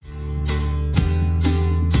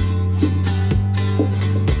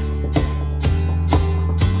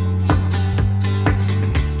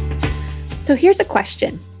So here's a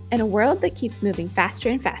question. In a world that keeps moving faster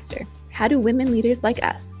and faster, how do women leaders like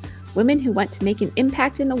us, women who want to make an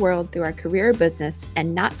impact in the world through our career or business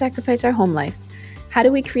and not sacrifice our home life, how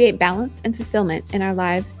do we create balance and fulfillment in our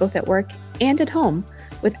lives both at work and at home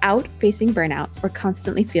without facing burnout or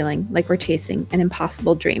constantly feeling like we're chasing an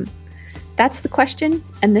impossible dream? That's the question,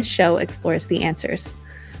 and this show explores the answers.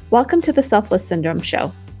 Welcome to the Selfless Syndrome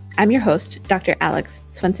Show. I'm your host, Dr. Alex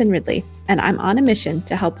Swenson Ridley, and I'm on a mission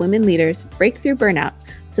to help women leaders break through burnout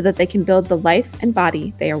so that they can build the life and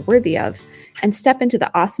body they are worthy of and step into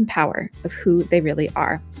the awesome power of who they really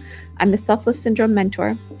are. I'm the Selfless Syndrome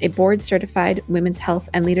Mentor, a board-certified women's health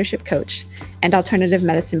and leadership coach, and alternative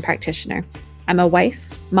medicine practitioner. I'm a wife,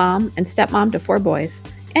 mom, and stepmom to 4 boys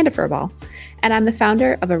and a furball, and I'm the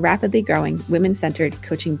founder of a rapidly growing women-centered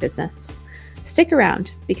coaching business. Stick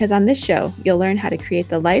around, because on this show, you'll learn how to create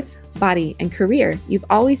the life, body, and career you've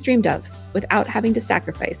always dreamed of without having to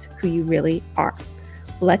sacrifice who you really are.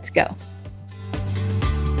 Let's go.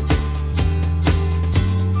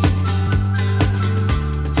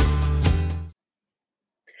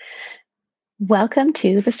 Welcome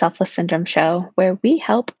to the Selfless Syndrome Show, where we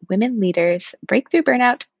help women leaders break through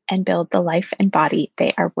burnout and build the life and body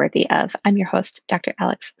they are worthy of. I'm your host, Dr.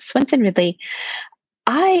 Alex Swenson Ridley.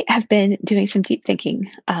 I have been doing some deep thinking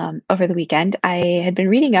over the weekend. I had been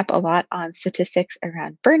reading up a lot on statistics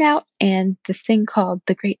around burnout and this thing called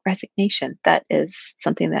the Great Resignation. That is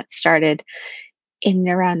something that started in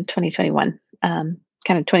around 2021, kind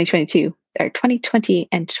of 2022, or 2020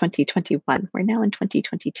 and 2021. We're now in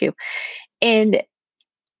 2022. And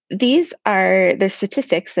there's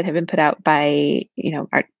statistics that have been put out by,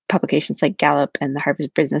 our publications like Gallup and the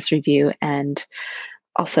Harvard Business Review, and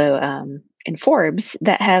also in Forbes,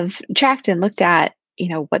 that have tracked and looked at,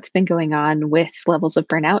 what's been going on with levels of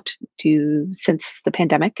burnout since the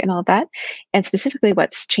pandemic and all of that, and specifically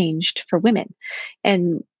what's changed for women.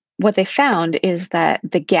 And what they found is that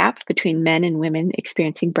the gap between men and women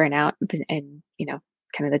experiencing burnout and,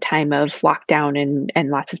 kind of the time of lockdown and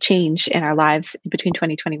lots of change in our lives between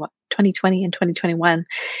 2020 and 2021,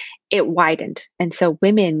 it widened. And so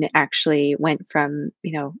women actually went from,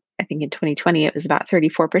 I think in 2020, it was about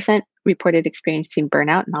 34% reported experiencing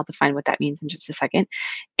burnout, and I'll define what that means in just a second.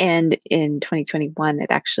 And in 2021,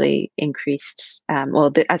 it actually increased.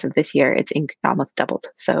 As of this year, it's almost doubled.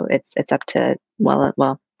 So it's up to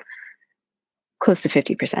close to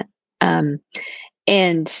 50%.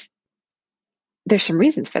 And there's some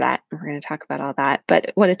reasons for that. We're going to talk about all that.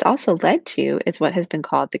 But what it's also led to is what has been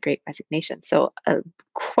called the Great Resignation. So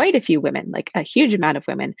quite a few women, like a huge amount of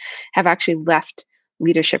women, have actually left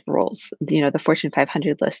leadership roles. The Fortune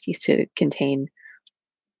 500 list used to contain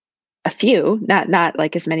a few, not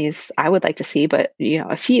like as many as I would like to see, but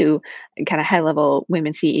a few kind of high level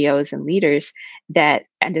women CEOs and leaders that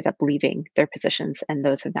ended up leaving their positions, and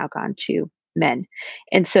those have now gone to men.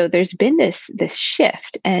 And so there's been this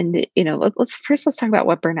shift. And let's talk about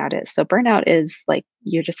what burnout is. So burnout is like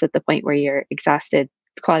you're just at the point where you're exhausted,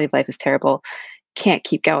 quality of life is terrible, can't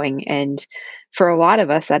keep going. And for a lot of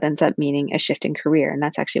us, that ends up meaning a shift in career. And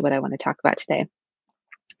that's actually what I want to talk about today.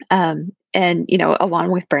 And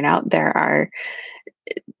along with burnout,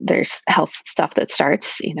 there's health stuff that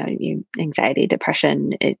starts, anxiety,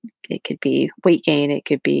 depression. It could be weight gain. It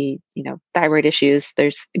could be, thyroid issues.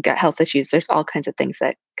 There's gut health issues. There's all kinds of things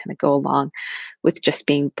that kind of go along with just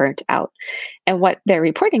being burnt out. And what they're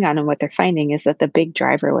reporting on and what they're finding is that the big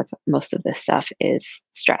driver with most of this stuff is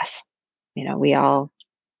stress. We all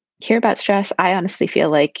hear about stress. I honestly feel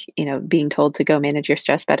like, being told to go manage your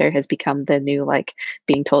stress better has become the new, like,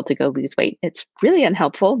 being told to go lose weight. It's really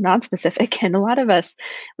unhelpful, non-specific. And a lot of us,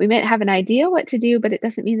 we might have an idea what to do, but it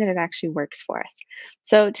doesn't mean that it actually works for us.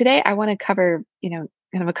 So today I want to cover, kind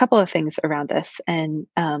of a couple of things around this and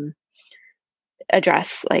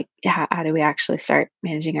address, like, how do we actually start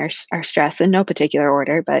managing our stress in no particular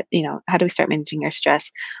order, but, how do we start managing our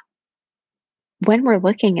stress when we're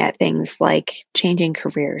looking at things like changing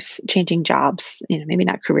careers, changing jobs, maybe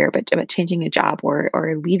not career, but changing a job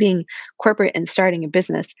or leaving corporate and starting a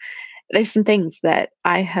business. There's some things that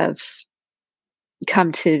I have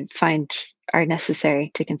come to find are necessary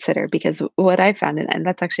to consider, because what I found, and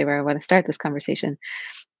that's actually where I want to start this conversation,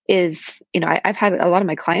 is, I've had a lot of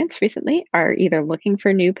my clients recently are either looking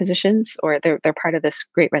for new positions, or they're part of this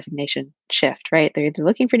Great Resignation shift, right? They're either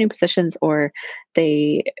looking for new positions, or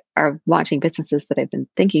they are launching businesses that I've been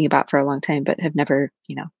thinking about for a long time, but have never,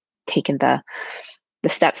 taken the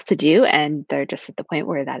steps to do. And they're just at the point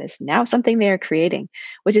where that is now something they are creating,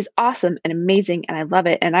 which is awesome and amazing. And I love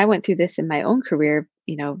it. And I went through this in my own career.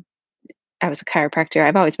 I was a chiropractor.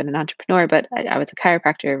 I've always been an entrepreneur, but I was a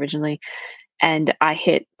chiropractor originally. And I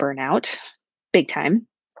hit burnout big time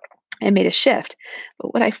and made a shift.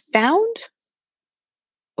 But what I found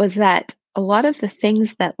was that a lot of the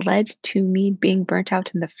things that led to me being burnt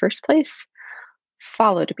out in the first place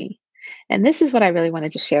followed me. And this is what I really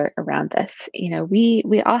wanted to share around this.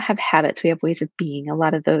 We all have habits, we have ways of being. A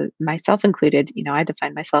lot of the myself included, I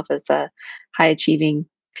define myself as a high achieving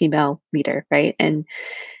female leader, right? And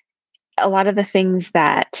a lot of the things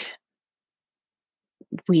that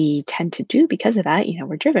we tend to do because of that,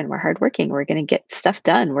 we're driven, we're hardworking, we're going to get stuff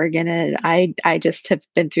done. I just have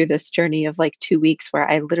been through this journey of like 2 weeks where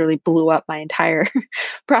I literally blew up my entire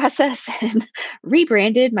process and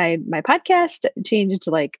rebranded my podcast, changed,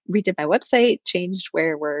 like redid my website, changed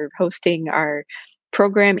where we're hosting our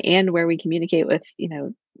program and where we communicate with,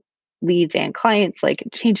 leads and clients, like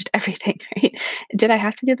it changed everything, right? Did I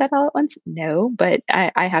have to do that all at once? No, but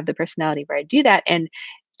I have the personality where I do that. And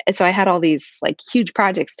so I had all these like huge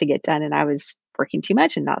projects to get done, and I was working too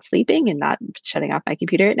much and not sleeping and not shutting off my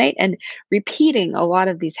computer at night and repeating a lot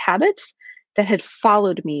of these habits that had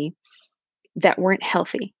followed me that weren't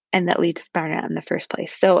healthy and that lead to burnout in the first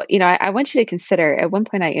place. So, I want you to consider, at one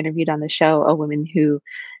point I interviewed on the show a woman who,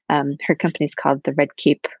 her company's called the Red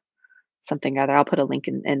Cape something or other. I'll put a link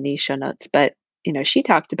in the show notes. But she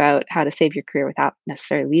talked about how to save your career without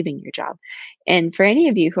necessarily leaving your job. And for any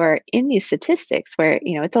of you who are in these statistics where,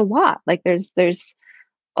 it's a lot, like there's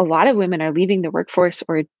a lot of women are leaving the workforce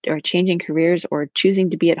or changing careers or choosing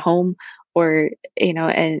to be at home or,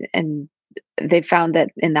 and they've found that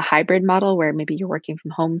in the hybrid model where maybe you're working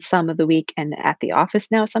from home some of the week and at the office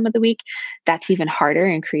now some of the week, that's even harder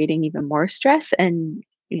and creating even more stress and,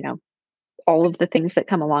 all of the things that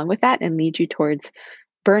come along with that and lead you towards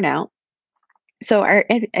burnout. So,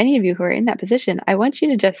 if any of you who are in that position, I want you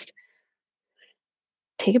to just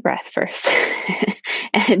take a breath first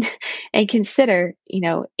and consider,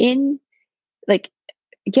 in like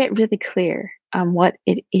get really clear on what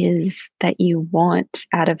it is that you want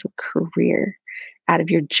out of a career, out of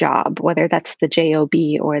your job, whether that's the job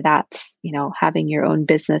or that's, having your own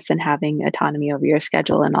business and having autonomy over your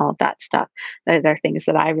schedule and all of that stuff. Those are things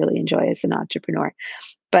that I really enjoy as an entrepreneur.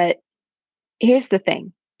 But here's the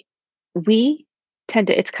thing. We tend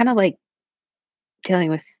to, it's kind of like dealing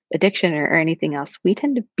with addiction or anything else. We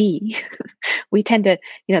tend to be, we tend to,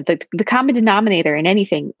 the common denominator in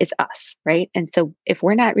anything is us, right? And so if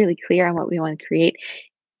we're not really clear on what we want to create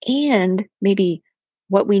and maybe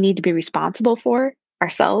what we need to be responsible for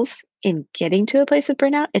ourselves in getting to a place of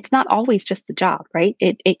burnout, it's not always just the job, right?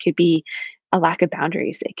 It could be a lack of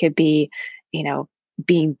boundaries. It could be, you know,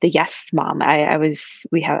 being the yes mom. I have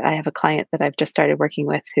a client that I've just started working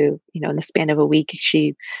with who, in the span of a week,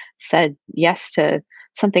 she said yes to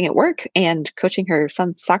something at work and coaching her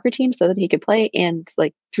son's soccer team so that he could play and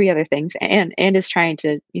like three other things and is trying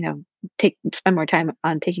to, spend more time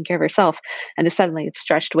on taking care of herself. And then suddenly it's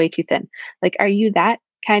stretched way too thin. Like, are you that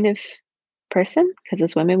kind of person? Because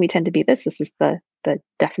as women, we tend to be this. This is the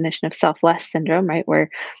definition of selfless syndrome, right? We're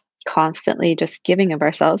constantly just giving of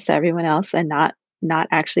ourselves to everyone else and not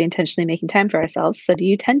actually intentionally making time for ourselves. So do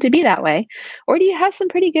you tend to be that way? Or do you have some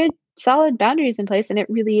pretty good solid boundaries in place and it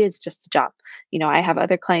really is just a job? I have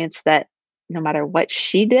other clients that no matter what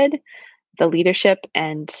she did, the leadership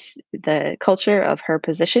and the culture of her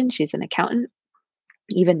position, she's an accountant,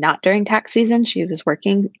 even not during tax season, she was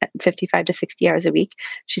working at 55 to 60 hours a week.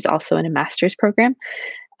 She's also in a master's program,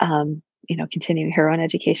 continuing her own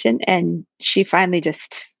education. And she finally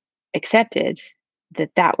just accepted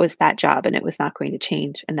that that was that job and it was not going to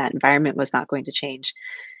change and that environment was not going to change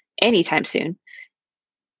anytime soon.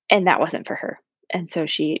 And that wasn't for her. And so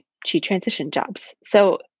she transitioned jobs.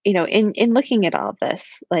 So, in looking at all of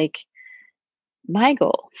this, like my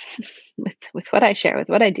goal with what I share, with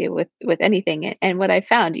what I do, with anything and what I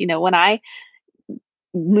found, when I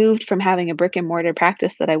moved from having a brick and mortar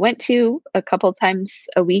practice that I went to a couple times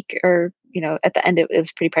a week or, at the end it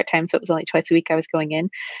was pretty part-time. So it was only twice a week I was going in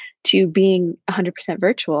to being 100%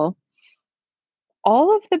 virtual,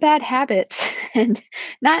 all of the bad habits and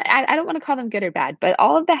I don't want to call them good or bad, but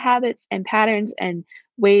all of the habits and patterns and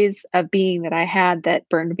ways of being that I had that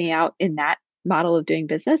burned me out in that model of doing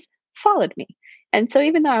business followed me. And so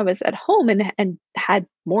even though I was at home and had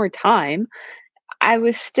more time, I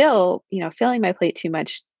was still, filling my plate too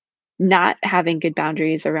much, not having good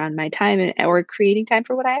boundaries around my time or creating time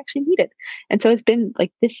for what I actually needed. And so it's been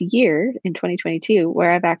like this year in 2022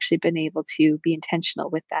 where I've actually been able to be intentional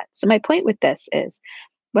with that. So my point with this is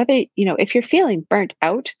whether, if you're feeling burnt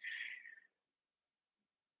out,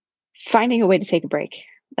 finding a way to take a break,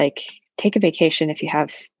 like take a vacation if you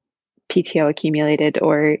have PTO accumulated,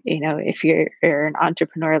 or, if you're an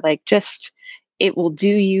entrepreneur, like just it will do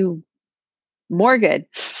you more good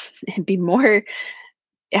and be more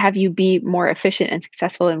have you be more efficient and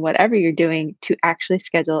successful in whatever you're doing to actually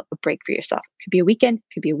schedule a break for yourself. Could be a weekend,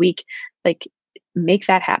 could be a week, like make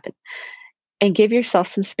that happen and give yourself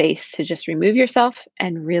some space to just remove yourself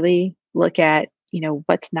and really look at,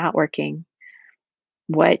 what's not working.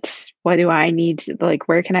 What do I need to, like,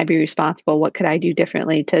 where can I be responsible? What could I do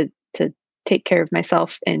differently to take care of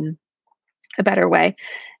myself in a better way?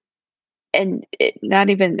 And not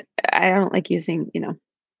even, I don't like using,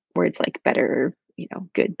 words like better,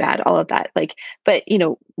 good, bad, all of that. Like, but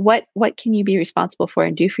what can you be responsible for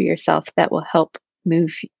and do for yourself that will help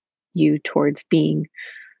move you towards being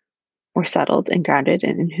more settled and grounded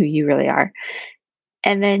in who you really are?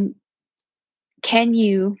 And then can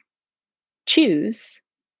you choose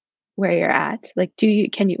where you're at? Like,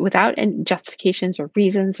 can you, without any justifications or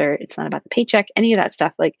reasons, or it's not about the paycheck, any of that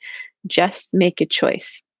stuff, like just make a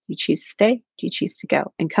choice. Do you choose to stay? Do you choose to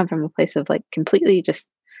go? And come from a place of like completely just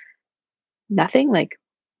nothing, like,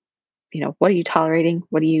 what are you tolerating?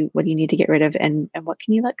 What do you need to get rid of? And what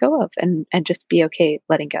can you let go of? And just be okay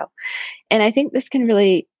letting go. And I think this can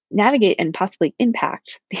really navigate and possibly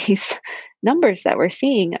impact these numbers that we're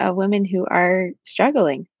seeing of women who are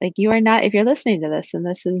struggling. Like, you are not, if you're listening to this and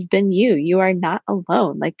this has been you, you are not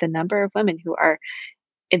alone. Like, the number of women who are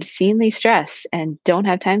obscenely stressed and don't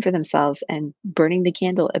have time for themselves and burning the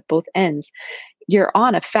candle at both ends, you're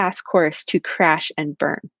on a fast course to crash and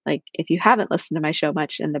burn. Like, if you haven't listened to my show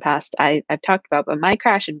much in the past, I've talked about, but my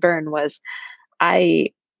crash and burn was, I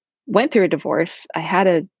went through a divorce. I had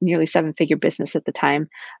a nearly seven-figure business at the time.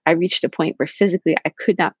 I reached a point where physically I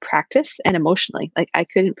could not practice, and emotionally, like, I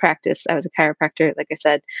couldn't practice. I was a chiropractor, like I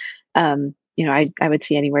said. I would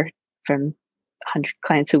see anywhere from 100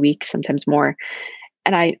 clients a week, sometimes more.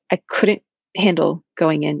 And I couldn't handle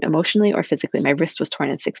going in emotionally or physically. My wrist was torn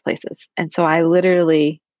in 6 places. And so I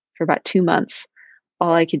literally, for about 2 months,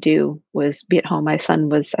 all I could do was be at home. I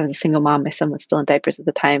was a single mom. My son was still in diapers at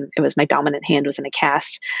the time. It was my dominant hand was in a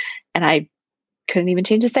cast, and I couldn't even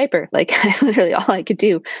change his diaper. Like, I literally, all I could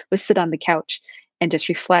do was sit on the couch and just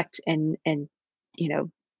reflect and, you know,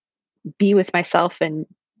 be with myself and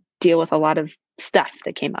deal with a lot of stuff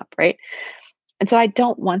that came up. Right. And so I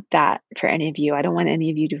don't want that for any of you. I don't want any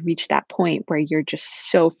of you to reach that point where you're just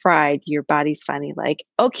so fried, your body's finally like,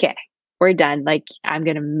 okay, we're done. Like, I'm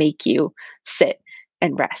going to make you sit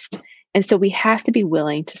and rest. And so we have to be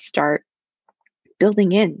willing to start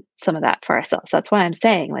building in some of that for ourselves. That's why I'm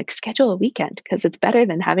saying, like, schedule a weekend, because it's better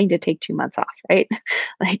than having to take 2 months off, right?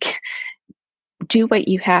 Like, do what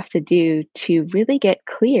you have to do to really get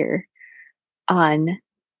clear on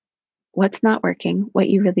what's not working, what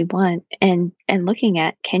you really want, and looking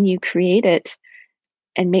at, can you create it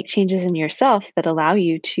and make changes in yourself that allow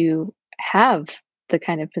you to have the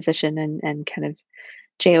kind of position and kind of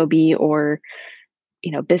job or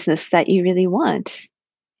business that you really want,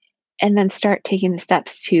 and then start taking the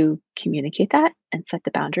steps to communicate that and set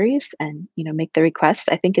the boundaries and make the requests.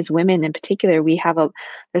 I think as women in particular,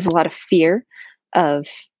 there's a lot of fear of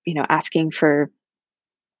asking for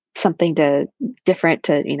something to different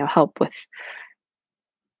to help with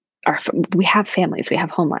we have families, we have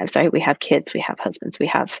home lives, right? We have kids, we have husbands, we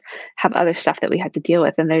have other stuff that we have to deal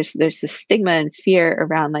with. And there's this stigma and fear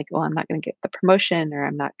around, like, well, I'm not going to get the promotion, or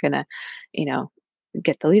I'm not going to, you know,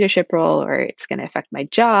 get the leadership role, or it's going to affect my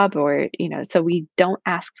job, or, so we don't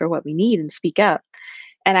ask for what we need and speak up.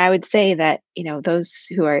 And I would say that, those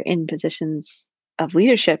who are in positions of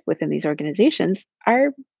leadership within these organizations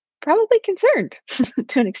are probably concerned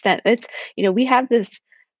to an extent. We have this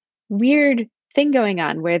weird thing going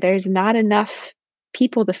on where there's not enough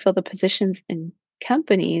people to fill the positions in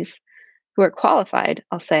companies who are qualified,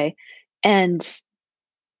 I'll say. And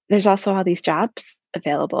there's also all these jobs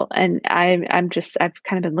available. And I've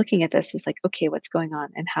kind of been looking at this as like, okay, what's going on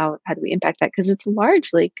and how do we impact that? Because it's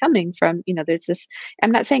largely coming from, there's this,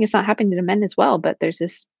 I'm not saying it's not happening to men as well, but there's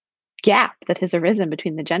this gap that has arisen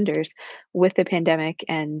between the genders with the pandemic,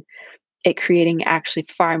 and it creating actually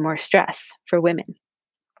far more stress for women.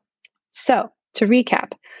 So to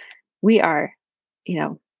recap, we are, you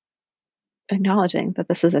know, acknowledging that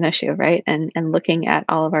this is an issue, right? And looking at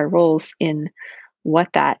all of our roles in what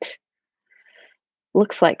that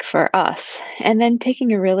looks like for us. And then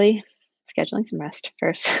scheduling some rest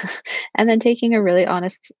first, and then taking a really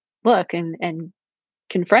honest look and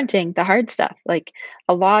confronting the hard stuff. Like,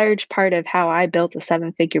 a large part of how I built a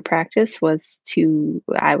seven-figure practice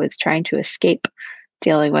I was trying to escape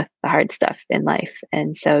dealing with the hard stuff in life.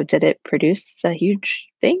 And so, did it produce a huge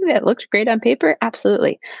thing that looked great on paper?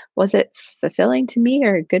 Absolutely. Was it fulfilling to me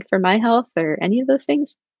or good for my health or any of those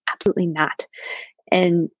things? Absolutely not.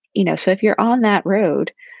 And, so if you're on that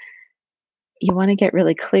road, you want to get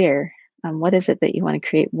really clear on what is it that you want to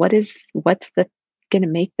create. What's the going to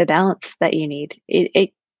make the balance that you need.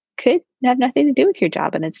 It could have nothing to do with your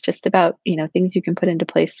job, and it's just about things you can put into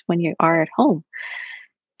place when you are at home.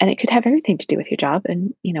 And it could have everything to do with your job.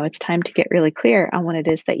 And it's time to get really clear on what it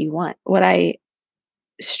is that you want. What I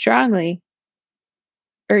strongly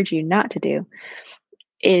urge you not to do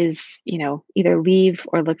is either leave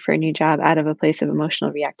or look for a new job out of a place of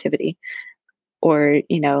emotional reactivity, or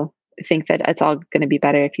think that it's all going to be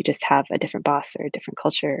better if you just have a different boss or a different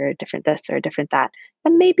culture or a different this or a different that.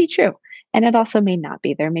 That may be true, and it also may not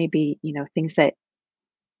be. There may be things that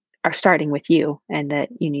are starting with you and that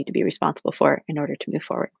you need to be responsible for in order to move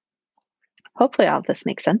forward. Hopefully all of this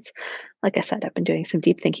makes sense. Like I said, I've been doing some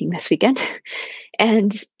deep thinking this weekend.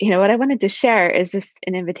 And what I wanted to share is just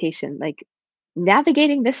an invitation. Like,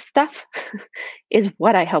 navigating this stuff is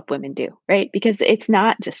what I help women do, right? Because it's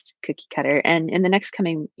not just cookie cutter. And in the next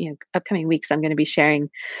upcoming weeks, I'm going to be sharing.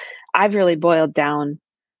 I've really boiled down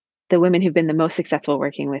the women who've been the most successful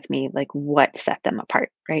working with me, like what set them apart,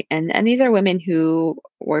 right? And these are women who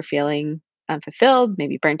were feeling unfulfilled,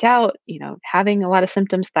 maybe burnt out, having a lot of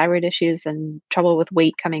symptoms, thyroid issues, and trouble with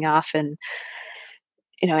weight coming off, and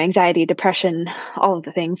anxiety, depression, all of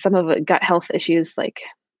the things. Some of it gut health issues like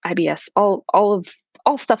IBS, all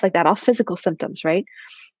stuff like that, all physical symptoms, right?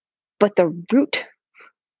 But the root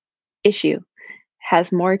issue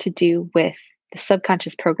has more to do with the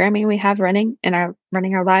subconscious programming we have running our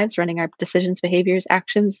lives, running our decisions, behaviors,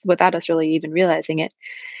 actions without us really even realizing it,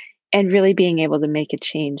 and really being able to make a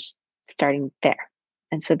change starting there.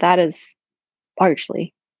 And so that is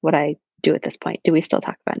largely what I do at this point. Do we still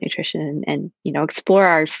talk about nutrition and explore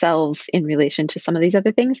ourselves in relation to some of these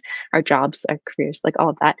other things, our jobs, our careers, like all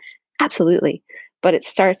of that? Absolutely. But it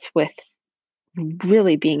starts with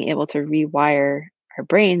really being able to rewire our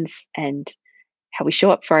brains and how we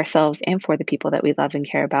show up for ourselves and for the people that we love and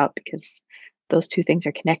care about, because those two things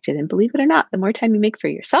are connected. And believe it or not, the more time you make for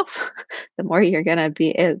yourself, the more you're going to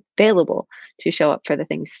be available to show up for the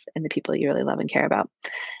things and the people you really love and care about.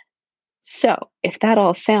 So if that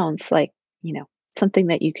all sounds like, something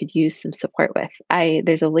that you could use some support with,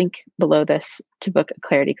 there's a link below this to book a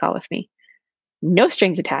clarity call with me. No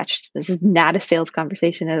strings attached. This is not a sales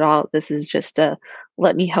conversation at all. This is just a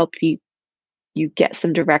let me help you get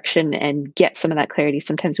some direction and get some of that clarity.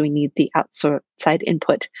 Sometimes we need the outside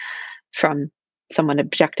input from someone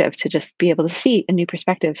objective to just be able to see a new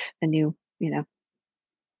perspective, a new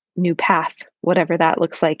path, whatever that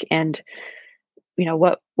looks like, and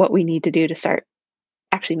what we need to do to start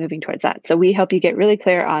actually moving towards that. So we help you get really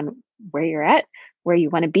clear on where you're at, where you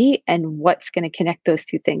want to be, and what's going to connect those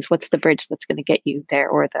two things. What's the bridge that's going to get you there,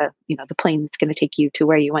 or the plane that's going to take you to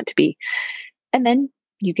where you want to be. And then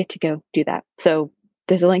you get to go do that. So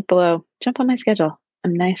there's a link below. Jump on my schedule.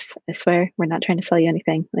 I'm nice. I swear. We're not trying to sell you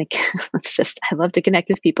anything. Like, I love to connect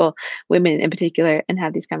with people, women in particular, and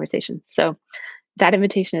have these conversations. So that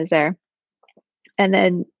invitation is there. And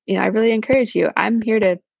then, I really encourage you. I'm here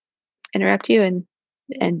to interrupt you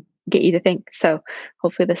and get you to think. So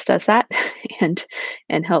hopefully this does that and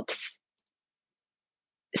helps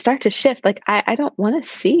start to shift. Like, I don't want to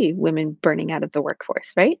see women burning out of the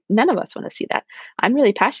workforce, right? None of us want to see that. I'm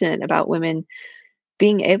really passionate about women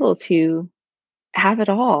being able to have it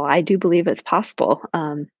all. I do believe it's possible.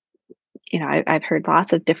 I've heard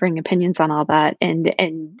lots of differing opinions on all that,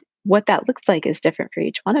 and what that looks like is different for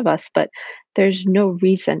each one of us. But there's no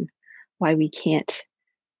reason why we can't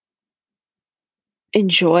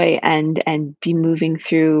enjoy and be moving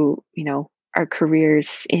through our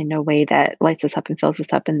careers in a way that lights us up and fills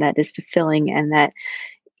us up, and that is fulfilling, and that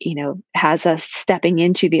has us stepping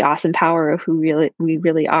into the awesome power of who we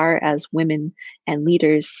really are as women and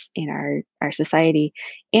leaders in our society,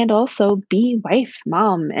 and also be wife,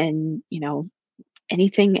 mom, and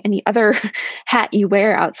any other hat you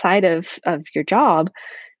wear outside of your job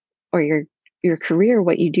or your career,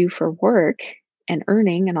 what you do for work and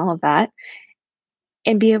earning and all of that,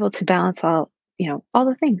 and be able to balance all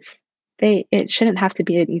the things. It shouldn't have to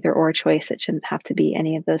be an either or choice. It shouldn't have to be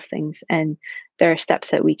any of those things. And there are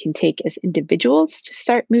steps that we can take as individuals to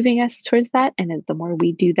start moving us towards that. And then the more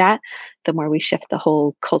we do that, the more we shift the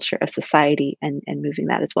whole culture of society and moving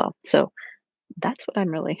that as well. So that's what I'm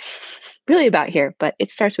really, really about here. But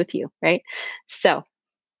it starts with you, right? So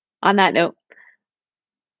on that note,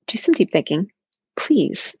 do some deep thinking.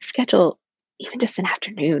 Please schedule even just an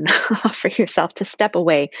afternoon for yourself to step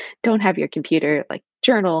away. Don't have your computer, like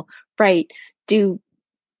journal, write, do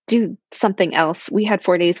something else. We had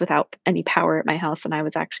 4 days without any power at my house, and I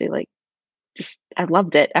was actually like I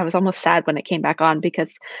loved it. I was almost sad when it came back on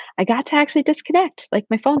because I got to actually disconnect. Like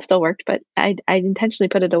my phone still worked, but I intentionally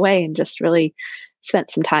put it away and just really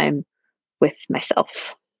spent some time with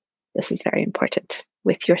myself. This is very important,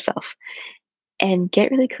 with yourself, and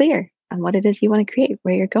get really clear on what it is you want to create,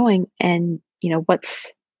 where you're going, and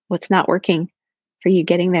what's not working for you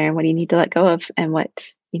getting there, and what do you need to let go of, and what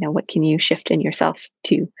can you shift in yourself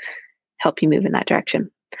to help you move in that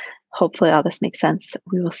direction. Hopefully all this makes sense.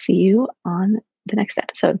 We will see you on the next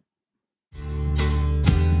episode.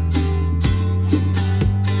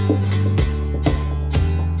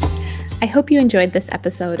 I hope you enjoyed this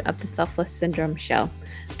episode of the Selfless Syndrome Show.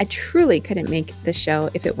 I truly couldn't make this show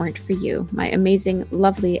if it weren't for you, my amazing,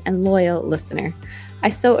 lovely, and loyal listener. I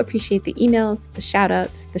so appreciate the emails, the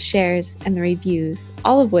shout-outs, the shares, and the reviews,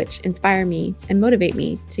 all of which inspire me and motivate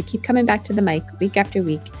me to keep coming back to the mic week after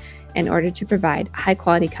week in order to provide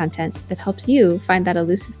high-quality content that helps you find that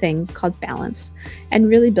elusive thing called balance and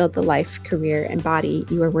really build the life, career, and body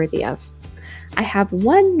you are worthy of. I have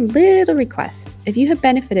one little request. If you have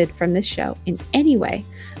benefited from this show in any way,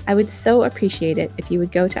 I would so appreciate it if you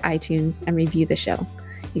would go to iTunes and review the show.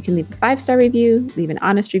 You can leave a 5-star review, leave an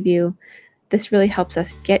honest review. This really helps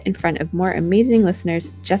us get in front of more amazing listeners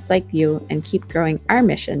just like you and keep growing our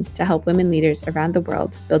mission to help women leaders around the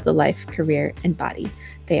world build the life, career, and body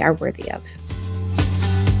they are worthy of.